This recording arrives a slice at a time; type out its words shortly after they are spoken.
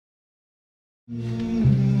Hey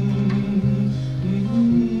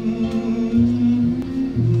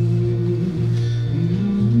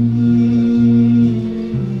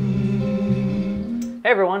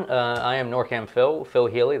everyone, I am NORCAM Phil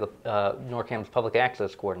Healy, NORCAM's Public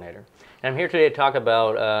Access Coordinator. And I'm here today to talk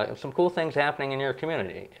about some cool things happening in your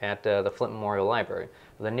community at the Flint Memorial Library,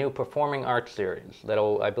 the new Performing Arts Series that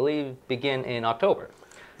will, I believe, begin in October.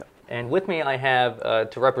 And with me I have,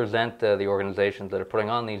 to represent the organizations that are putting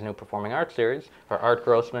on these new Performing Arts Series, are Art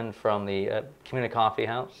Grossman from the Community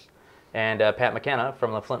Coffeehouse and Pat McKenna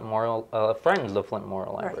from the Flint Memorial, Friends of the Flint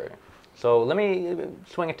Memorial Library. Right. So let me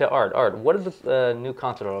swing it to Art. Art, what is this new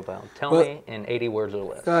concert all about? Tell me in 80 words or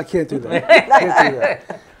less. I can't do that. Can't do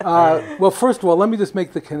that. Well, first of all, let me just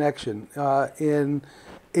make the connection. In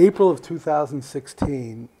April of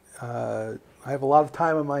 2016, I have a lot of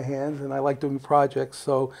time on my hands and I like doing projects,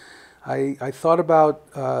 so I thought about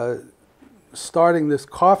starting this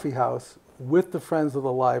coffee house with the Friends of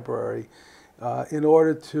the Library in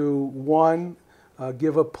order to, one,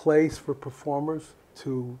 give a place for performers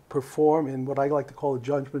to perform in what I like to call a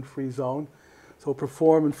judgment-free zone. So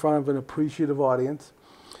perform in front of an appreciative audience.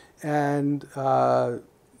 And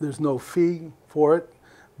there's no fee for it,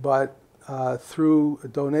 but through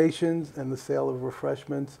donations and the sale of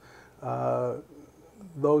refreshments,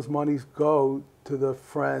 those monies go to the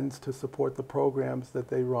Friends to support the programs that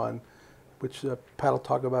they run, which Pat will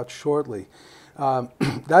talk about shortly.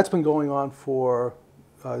 That's been going on for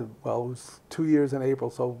well, it was 2 years in April,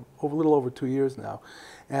 so a little over 2 years now.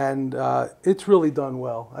 And it's really done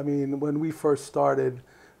well. I mean, when we first started,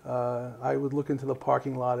 I would look into the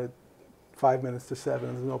parking lot at 5 minutes to 7,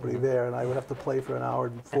 and there's nobody there, and I would have to play for an hour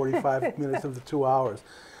and 45 minutes of the 2 hours.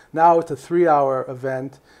 Now it's a 3-hour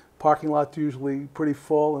event. Parking lot's usually pretty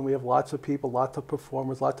full, and we have lots of people, lots of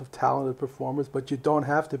performers, lots of talented performers, but you don't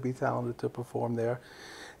have to be talented to perform there.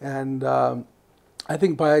 And I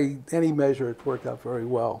think by any measure it's worked out very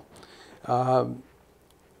well.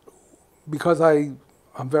 Because I'm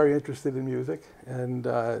very interested in music and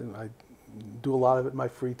I do a lot of it in my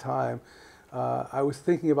free time, I was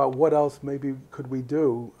thinking about what else maybe could we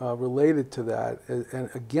do related to that,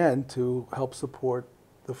 and again to help support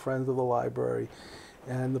the Friends of the Library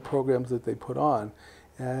and the programs that they put on.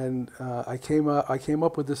 And I came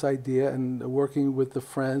up with this idea, and working with the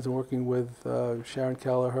Friends and working with Sharon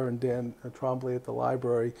Kelleher and Dan Trombley at the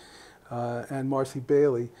library and Marcy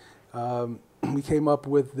Bailey, we came up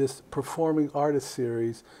with this Performing Artist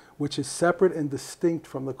Series, which is separate and distinct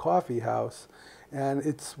from the coffee house. And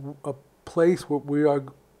it's a place where we are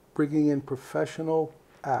bringing in professional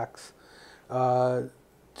acts to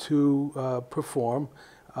perform.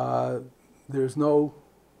 There's no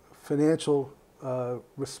financial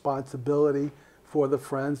responsibility for the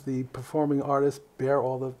Friends. The performing artists bear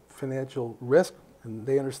all the financial risk, and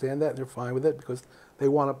they understand that, and they're fine with it because they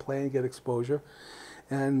want to play and get exposure.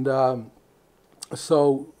 And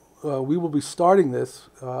so we will be starting this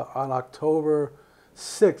on October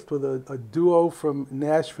 6th with a duo from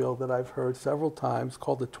Nashville that I've heard several times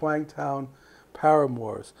called the Twangtown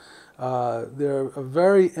Paramours. They're a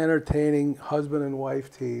very entertaining husband and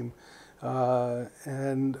wife team.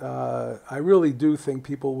 And I really do think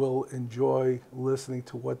people will enjoy listening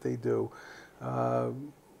to what they do.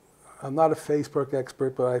 I'm not a Facebook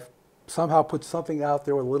expert, but I've somehow put something out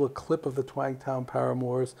there with a little clip of the Twangtown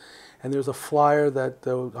Paramours, and there's a flyer that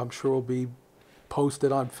I'm sure will be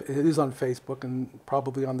posted on, it is on Facebook and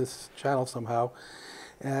probably on this channel somehow.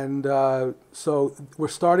 And so we're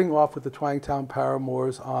starting off with the Twangtown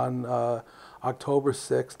Paramours on October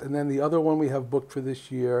 6th, and then the other one we have booked for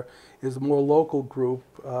this year is a more local group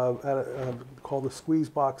called the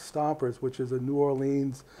Squeezebox Stompers, which is a New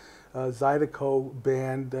Orleans Zydeco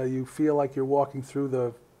band. You feel like you're walking through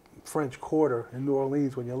the French Quarter in New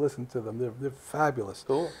Orleans when you listen to them. They're fabulous.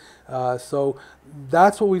 Cool. So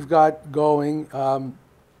that's what we've got going.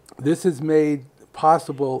 This is made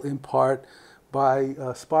possible in part by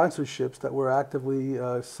sponsorships that we're actively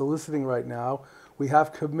soliciting right now. We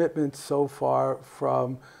have commitments so far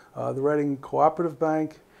from the Reading Cooperative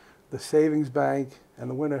Bank, the Savings Bank, and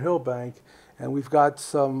the Winter Hill Bank, and we've got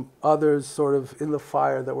some others sort of in the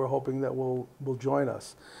fire that we're hoping that will join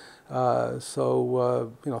us.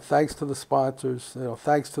 So you know, thanks to the sponsors, you know,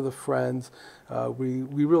 thanks to the Friends. We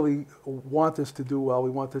really want this to do well.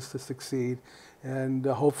 We want this to succeed, and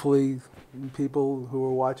hopefully people who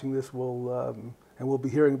are watching this will and we'll be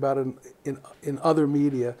hearing about it in other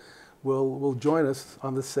media. Will join us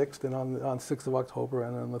on the 6th and on 6th of October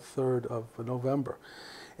and on the 3rd of November.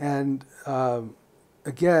 And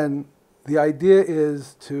again, The idea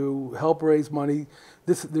is to help raise money.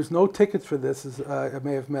 There's no tickets for this, as I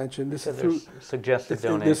may have mentioned. This is through suggested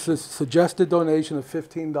donation. This is suggested donation of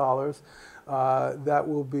 $15 that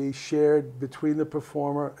will be shared between the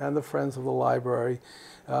performer and the Friends of the Library.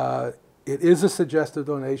 It is a suggested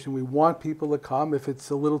donation. We want people to come. If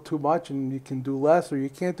it's a little too much and you can do less or you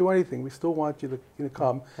can't do anything, we still want you to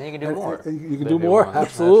come. And you can do more. And you can do more,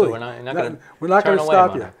 absolutely. We're not going to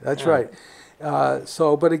stop you. That's right.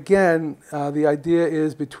 But again, the idea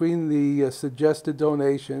is between the suggested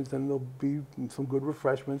donations, and there'll be some good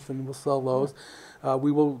refreshments, and we'll sell those.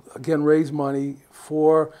 We will, again, raise money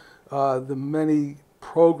for the many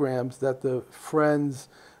programs that the Friends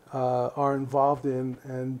are involved in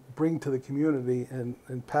and bring to the community,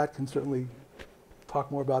 and Pat can certainly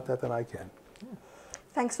talk more about that than I can.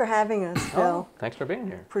 Thanks for having us, Phil. Thanks for being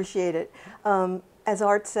here. Appreciate it. As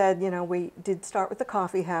Art said, we did start with the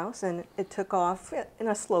coffee house, and it took off in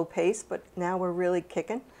a slow pace, but now we're really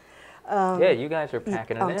kicking. Yeah, you guys are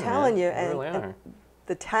packing it in. I'm telling you, and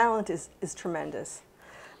the talent is tremendous.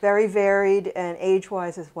 Very varied and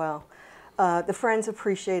age-wise as well. The Friends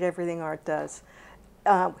appreciate everything Art does.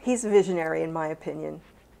 He's a visionary, in my opinion,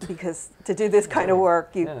 because to do this kind of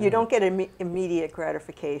work, you don't get immediate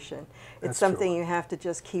gratification. It's something you have to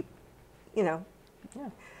just keep,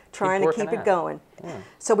 trying to keep it going. Yeah.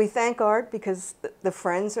 So we thank Art because the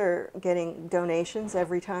Friends are getting donations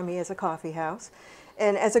every time he has a coffee house.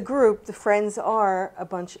 And as a group, the Friends are a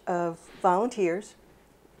bunch of volunteers,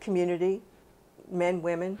 community, men,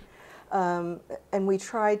 women, and we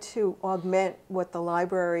try to augment what the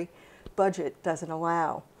library budget doesn't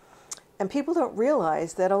allow. And people don't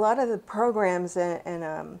realize that a lot of the programs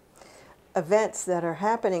and events that are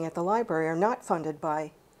happening at the library are not funded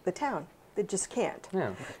by the town. They just can't.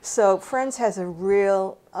 Yeah. So Friends has a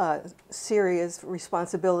real serious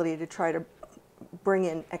responsibility to try to bring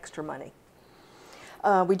in extra money.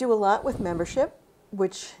 We do a lot with membership,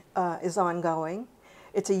 which is ongoing.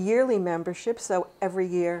 It's a yearly membership, so every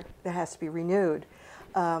year that has to be renewed.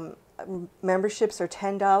 Memberships are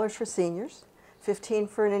 $10 for seniors, $15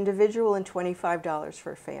 for an individual, and $25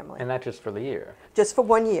 for a family. And that's just for the year? Just for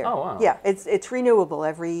 1 year. Oh, wow. Yeah, it's renewable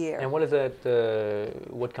every year. And what is that?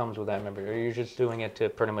 What comes with that membership? Are you just doing it to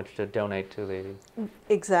pretty much to donate to the?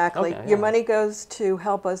 Exactly. Okay, Your money goes to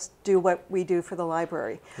help us do what we do for the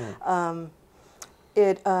library.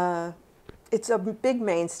 It's a big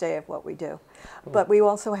mainstay of what we do. Cool. But we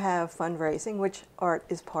also have fundraising, which Art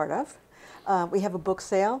is part of. We have a book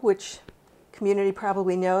sale, which community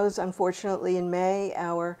probably knows. Unfortunately, in May,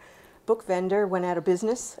 our book vendor went out of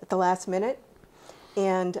business at the last minute.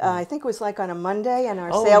 And I think it was like on a Monday, and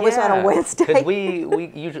our sale was on a Wednesday. Because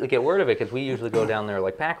we usually get word of it, because we usually go down there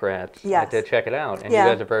like pack rats to check it out. And you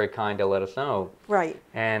guys are very kind to let us know. Right.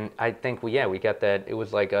 And I think, we got that. It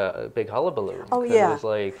was like a big hullabaloo. Oh, yeah. It was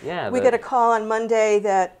like, we got a call on Monday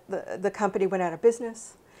that the company went out of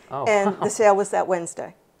business. Oh. And the sale was that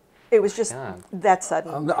Wednesday. It was just that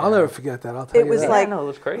sudden. I'll never forget that. I'll tell you that. It was like, no, it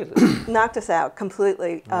was crazy. Knocked us out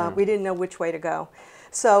completely. We didn't know which way to go.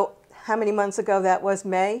 So how many months ago that was?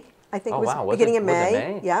 May? I think it was beginning of May. Was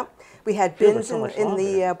it May? Yeah. We had bins in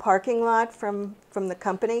the parking lot from the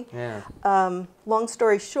company. Yeah. Long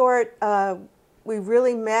story short, we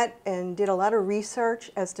really met and did a lot of research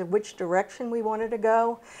as to which direction we wanted to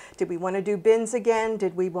go. Did we want to do bins again?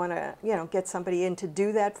 Did we want to, get somebody in to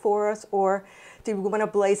do that for us? Or did we want to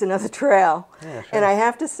blaze another trail? Yeah, sure. And I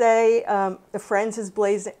have to say, the Friends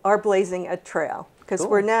are blazing a trail, because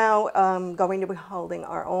we're now going to be holding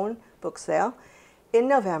our own book sale in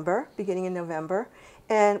November, beginning in November.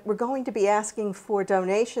 And we're going to be asking for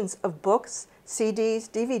donations of books, CDs,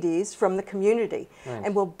 DVDs from the community. Nice.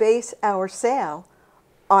 And we'll base our sale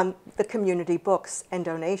on the community books and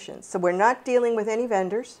donations. So we're not dealing with any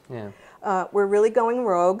vendors. Yeah. We're really going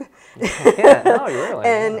rogue. Yeah, no, you're really.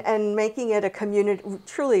 And making it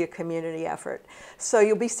truly a community effort. So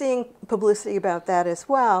you'll be seeing publicity about that as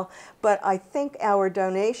well. But I think our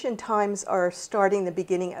donation times are starting the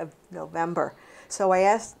beginning of November. So I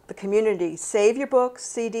asked the community, save your books,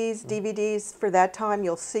 CDs, DVDs for that time.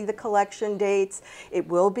 You'll see the collection dates. It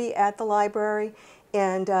will be at the library.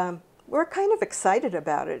 And we're kind of excited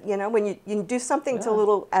about it. When you do something that's a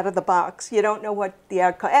little out of the box, you don't know what the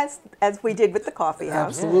outcome, as we did with the coffee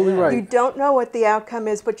house. Absolutely right. You don't know what the outcome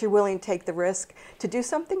is, but you're willing to take the risk to do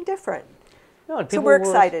something different. No, and so we're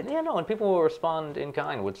excited. And people will respond in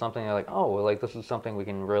kind with something like, oh, well, this is something we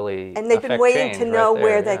can really And they've been waiting to know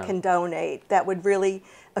where they can donate. That would really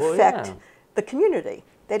affect the community.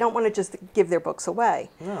 They don't want to just give their books away.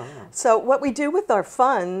 No. So what we do with our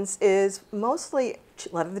funds is mostly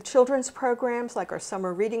a lot of the children's programs, like our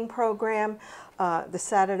summer reading program, the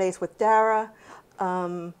Saturdays with Dara.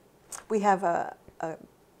 We have a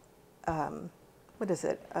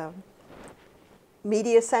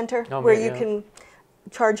media center where you can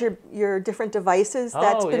charge your different devices.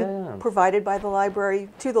 That's been provided by the library,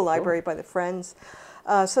 to the library by the Friends.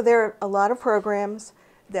 So there are a lot of programs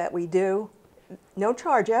that we do. No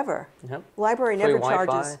charge ever. Yep. Library Free never Wi-Fi.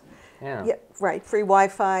 charges. Yeah. Right, free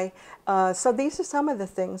Wi-Fi. So these are some of the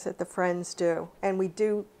things that the Friends do. And we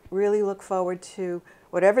do really look forward to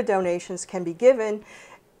whatever donations can be given.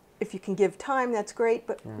 If you can give time, that's great,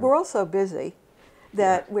 but we're all so busy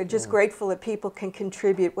that we're just grateful that people can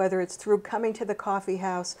contribute, whether it's through coming to the coffee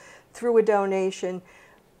house, through a donation,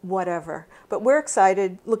 whatever. But we're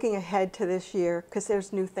excited looking ahead to this year because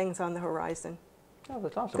there's new things on the horizon. Oh,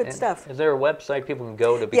 that's awesome. Good stuff. Is there a website people can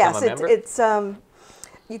go to become a member? Yes,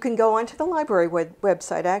 you can go onto the library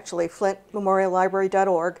website, actually,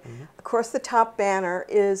 flintmemoriallibrary.org. Across the top banner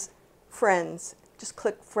is Friends. Just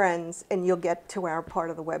click Friends, and you'll get to our part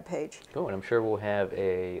of the webpage. Cool, and I'm sure we'll have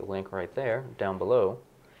a link right there, down below,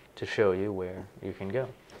 to show you where you can go.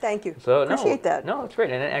 Thank you. So, Appreciate that. No, it's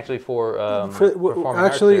great. And actually for performing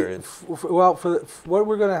arts series. What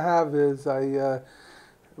we're going to have is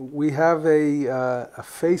we have a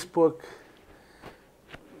Facebook,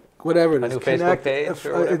 whatever it is. A new Facebook page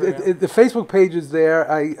or whatever, the Facebook page is there.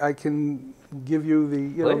 I can give you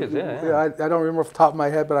the, Please, I don't remember off the top of my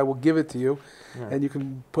head, but I will give it to you, and you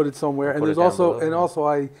can put it somewhere. And there's also,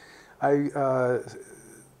 I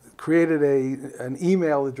created an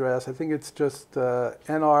email address. I think it's just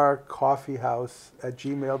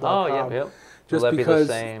nrcoffeehouse@gmail.com. Oh, yep. Just Will that because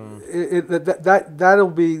be the same?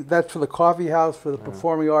 That's for the coffee house, for the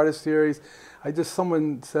performing artist series.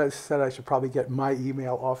 Someone said I should probably get my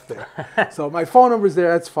email off there. So my phone number's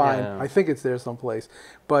there. That's fine. Yeah. I think it's there someplace.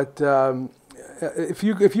 But if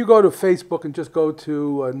you go to Facebook and just go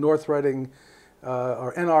to North Reading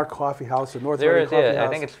or NR Coffeehouse or North Reading Coffeehouse, I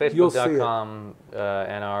think it's facebook.com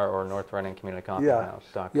NR or North Reading Community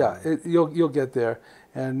Coffeehouse.com. You'll get there.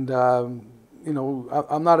 And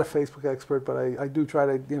I'm not a Facebook expert, but I do try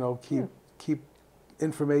to keep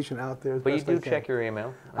information out there. But you do check your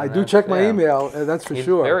email. I do check my email. That's for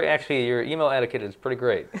sure. Actually, your email etiquette is pretty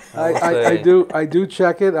great. I do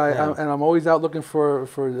check it. And I'm always out looking for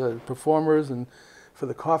the performers and for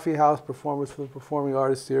the coffee house performers for the performing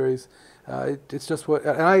artist series. It's just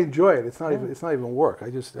and I enjoy it. It's not even work. I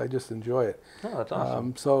just enjoy it. Oh, that's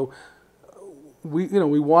awesome. So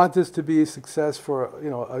we want this to be a success for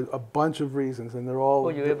a bunch of reasons, and they're all.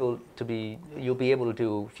 Well, you'll be able to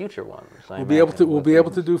do future ones. We'll be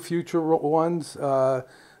able to do future ones.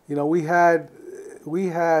 We had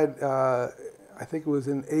I think it was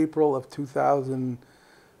in April of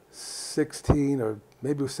 2016 or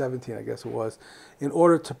maybe it was 17, I guess it was. In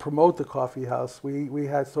order to promote the coffee house, we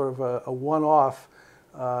had sort of a one-off.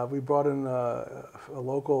 We brought in a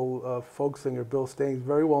local folk singer, Bill Staines,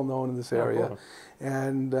 very well known in this area, cool.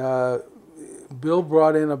 And Bill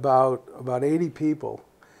brought in about 80 people,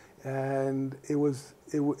 and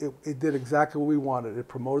it did exactly what we wanted. It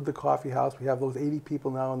promoted the coffee house. We have those 80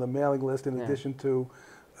 people now on the mailing list, in addition to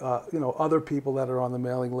other people that are on the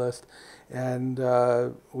mailing list, and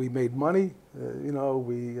we made money.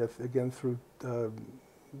 We again through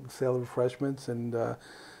sale of refreshments and.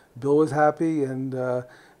 Bill was happy, and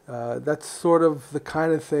that's sort of the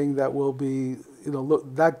kind of thing that will be,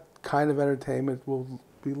 that kind of entertainment we'll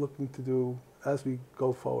be looking to do as we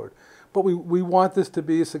go forward. But we want this to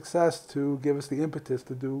be a success to give us the impetus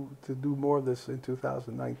to do more of this in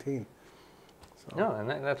 2019. So. No, and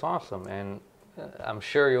that's awesome, and I'm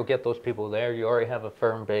sure you'll get those people there. You already have a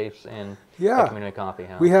firm base in the community coffee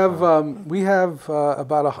house. We have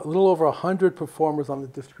about a little over 100 performers on the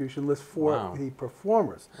distribution list for the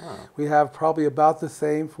performers. Wow. We have probably about the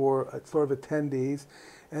same for sort of attendees,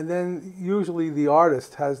 and then usually the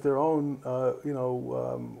artist has their own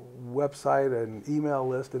website and email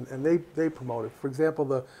list, and they promote it. For example,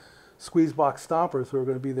 the Squeezebox Stompers, who are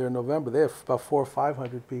going to be there in November, they have about 400 or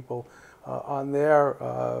 500 people. On their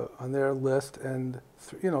list, and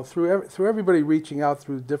through everybody reaching out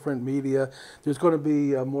through different media. There's going to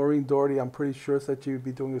be Maureen Doherty. I'm pretty sure that you'd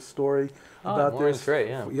be doing a story about Maureen's this. Great,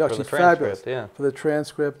 yeah. Yeah, she's fabulous. Yeah. For the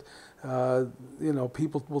transcript,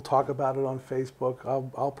 people will talk about it on Facebook.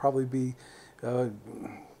 I'll probably be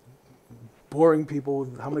boring people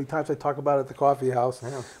with how many times I talk about it at the coffee house.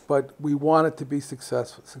 Yeah. But we want it to be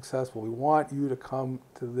successful. We want you to come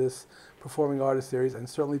to this performing artist series, and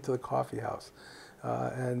certainly to the coffee house.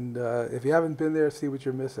 And if you haven't been there, see what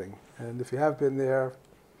you're missing. And if you have been there,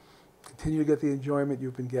 continue to get the enjoyment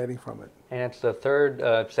you've been getting from it. And it's the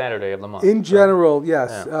third Saturday of the month. In general,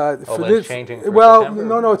 yes. Yeah. For but this, it's changing for well,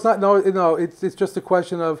 September? no, it's not. No, it's just a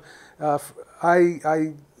question of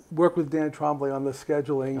I work with Dan Trombley on the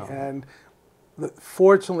scheduling, and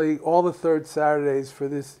fortunately, all the third Saturdays for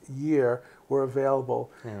this year were available,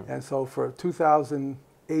 and so for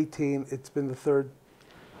 2018, it's been the third.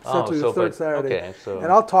 Essentially the third Saturday. Okay, so.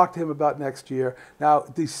 And I'll talk to him about next year. Now,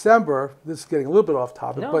 December, this is getting a little bit off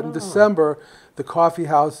topic, but in December, the coffee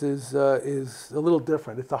house is a little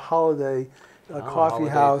different. It's a holiday coffee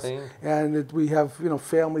house, and we have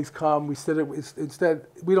families come. We sit instead.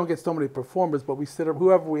 We don't get so many performers, but we sit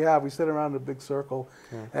whoever we have. We sit around in a big circle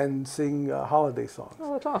and sing holiday songs.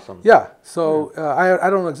 Oh, that's awesome. Yeah. So I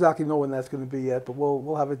don't exactly know when that's going to be yet, but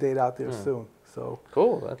we'll have a date out there soon. So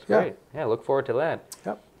cool. That's great. Yeah, look forward to that.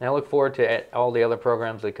 Yep. And I look forward to all the other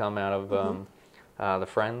programs that come out of the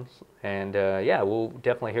Friends. And yeah, we'll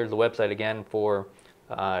definitely, here's the website again for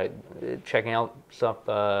checking out stuff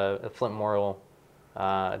at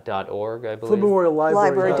flintmemorial.org, I believe. Flint Memorial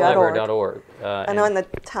Library. Library.org. And on the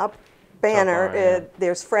top banner,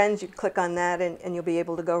 there's Friends. You click on that, and you'll be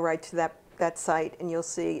able to go right to that site, and you'll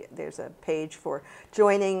see there's a page for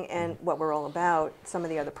joining and what we're all about, some of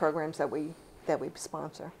the other programs that we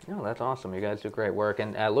sponsor. Oh, that's awesome. You guys do great work.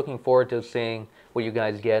 And looking forward to seeing what you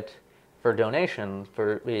guys get for donations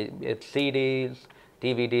for it's CDs,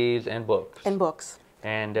 DVDs, and books. And books.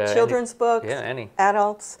 And children's books,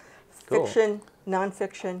 adults, Cool. fiction,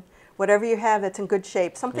 nonfiction, whatever you have that's in good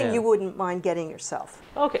shape, something you wouldn't mind getting yourself.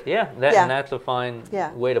 Okay, and that's a fine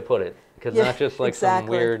way to put it. Because not just like some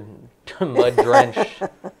weird mud drench.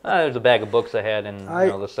 There's a bag of books I had in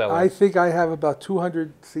the cellar. I think I have about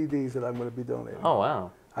 200 CDs that I'm going to be donating. Oh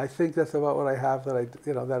wow! I think that's about what I have that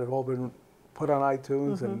that have all been put on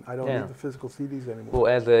iTunes, and I don't need the physical CDs anymore. Well,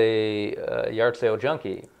 as a yard sale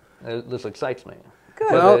junkie, this excites me.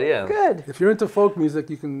 Good. Well, good. If you're into folk music,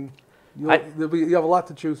 you have a lot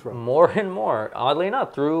to choose from. More and more, oddly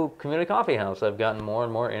enough, through Community Coffeehouse, I've gotten more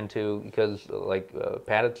and more into, because like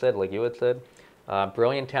Pat had said, like you had said,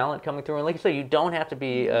 brilliant talent coming through. And like you said, you don't have to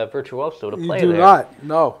be a virtuoso to play there. You do not,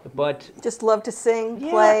 no. But just love to sing,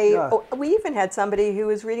 play. Yeah. Oh, we even had somebody who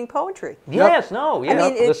was reading poetry. Yes, I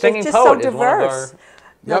mean, the singing it's just poet so diverse. Is one of our,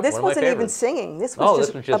 no, this wasn't even singing. This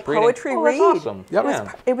was just a poetry read. Awesome.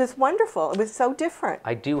 It was wonderful. It was so different.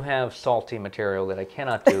 I do have salty material that I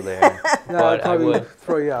cannot do there, but I would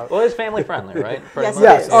throw you out. Well, it's family friendly, right?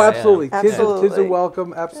 Yes. Oh, absolutely. Absolutely. Kids are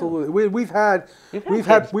welcome. Absolutely. We've had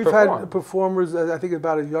performers. I think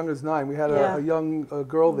about as young as 9. We had a young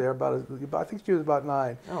girl there I think she was about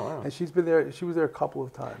 9. Oh wow. And she's been there. She was there a couple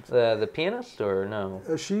of times. The pianist or no?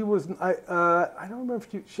 She was. I don't remember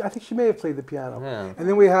if I think she may have played the piano. Yeah.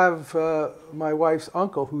 And then we have my wife's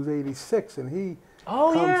uncle, who's 86, and he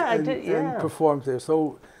comes and performs there.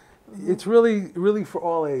 So it's really for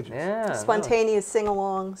all ages. Yeah. Spontaneous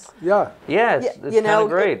sing-alongs. Yeah, it's kind of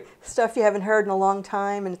great. Stuff you haven't heard in a long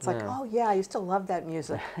time, and it's like, oh yeah, I used to love that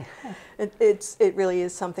music. It really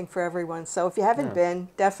is something for everyone. So if you haven't been,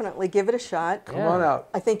 definitely give it a shot. Come on out.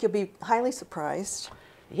 I think you'll be highly surprised.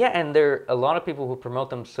 Yeah, and there are a lot of people who promote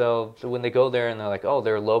themselves when they go there, and they're like, oh,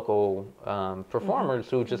 they're local performers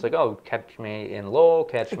who just like, oh, catch me in Lowell,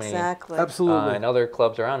 catch me Absolutely. in other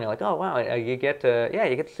clubs around. You're like, oh wow, you get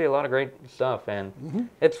to see a lot of great stuff, and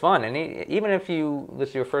it's fun. And even if this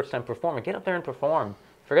is your first time performing, get up there and perform.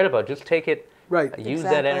 Forget about it. Just take it. Right. Use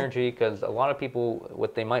that energy, because a lot of people,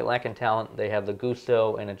 what they might lack in talent, they have the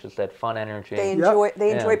gusto, and it's just that fun energy. They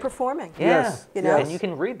enjoy performing. Yes. And you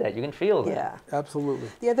can read that. You can feel that. Yeah. Absolutely.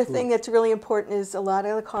 The other thing that's really important is a lot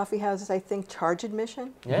of the coffee houses, I think, charge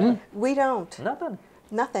admission. Yeah. We don't.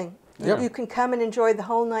 Nothing. You can come and enjoy the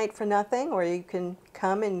whole night for nothing, or you can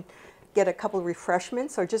come and get a couple of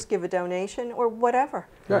refreshments, or just give a donation, or whatever.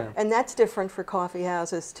 Yeah. And that's different for coffee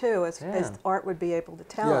houses too, as Art would be able to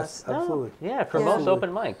tell us. Yes, absolutely. Yeah, for most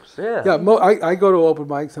open mics. Yeah. Yeah, I go to open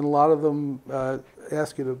mics, and a lot of them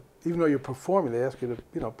ask you to, even though you're performing, they ask you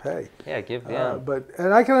to pay. Yeah,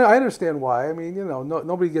 and I understand why. I mean,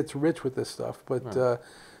 nobody gets rich with this stuff, but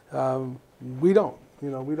we don't.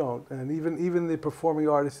 We don't. And even the performing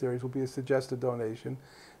artist series will be a suggested donation.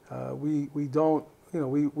 We don't.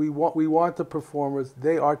 We want the performers.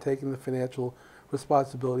 They are taking the financial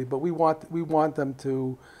responsibility, but we want them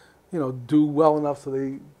to, do well enough so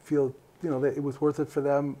they feel, that it was worth it for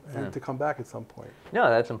them and to come back at some point. No,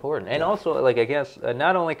 that's important. And also, I guess,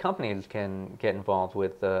 not only companies can get involved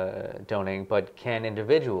with donating, but can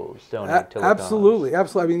individuals donate to the Absolutely. I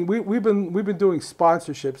mean, we've been doing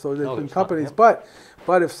sponsorships, so there's been companies, but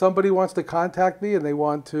if somebody wants to contact me and they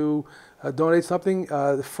want to donate something,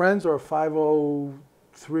 the Friends are a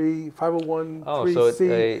 501c3, 501(c). Oh, so it's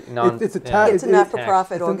a non. It's a yeah. tax. It's a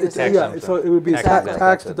not-for-profit organization. Yeah, so it would be a Exactly.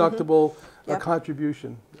 tax deductible Yep.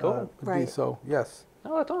 contribution. Cool. Would be, Right. so yes.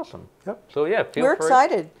 Oh, that's awesome. Yep. So yeah, feel We're free.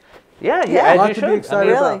 excited. Yeah, Yeah. yeah, A lot as to you be should.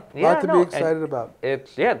 excited Really? about. A lot to no, be and excited about.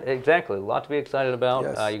 It's exactly. A lot to be excited about.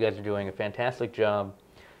 Yes. You guys are doing a fantastic job.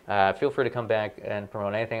 Feel free to come back and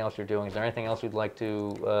promote anything else you're doing. Is there anything else you'd like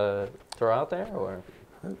to throw out there, or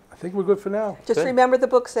I think we're good for now. Just Good. remember the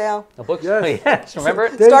book sale. a book? Yes. Yes. Remember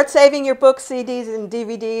it. They- Start saving your books, CDs, and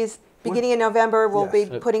DVDs. Beginning in November, we'll Yes.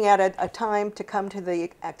 be putting out a time to come to the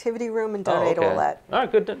activity room and donate okay. all that. All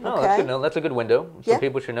right, good. That's Okay. good. No, that's a good window. So Yeah.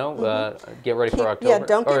 people should know. Get ready for Keep- October. yeah,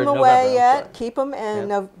 don't give or them November, away I'm yet. sorry. Keep them, and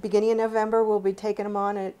Yeah. beginning of November, we'll be taking them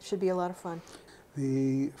on, and it should be a lot of fun.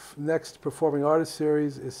 The next Performing Artist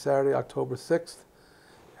Series is Saturday, October 6th,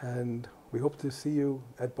 and we hope to see you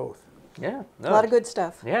at both. Yeah. A lot of good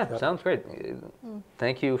stuff. Yeah, Yep. sounds great.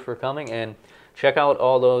 Thank you for coming, and check out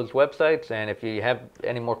all those websites. And if you have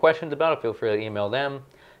any more questions about it, feel free to email them.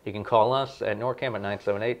 You can call us at NORCAM at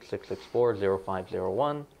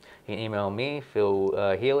 978-664-0501. You can email me, Phil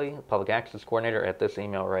Healy, Public Access Coordinator, at this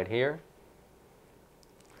email right here.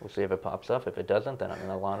 We'll see if it pops up. If it doesn't, then I'm in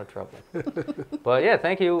a lot of trouble. But yeah,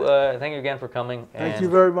 thank you again for coming. Thank and you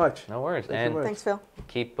very much. No worries, Thank you and very much. Thanks, Phil.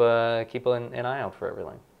 keep an eye out for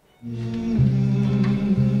everything.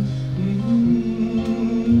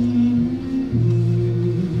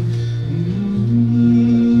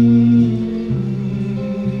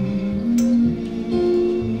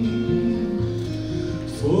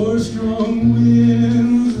 Four strong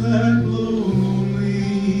winds that blow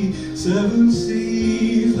lonely, seven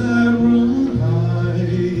seas that run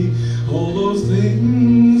high, all those things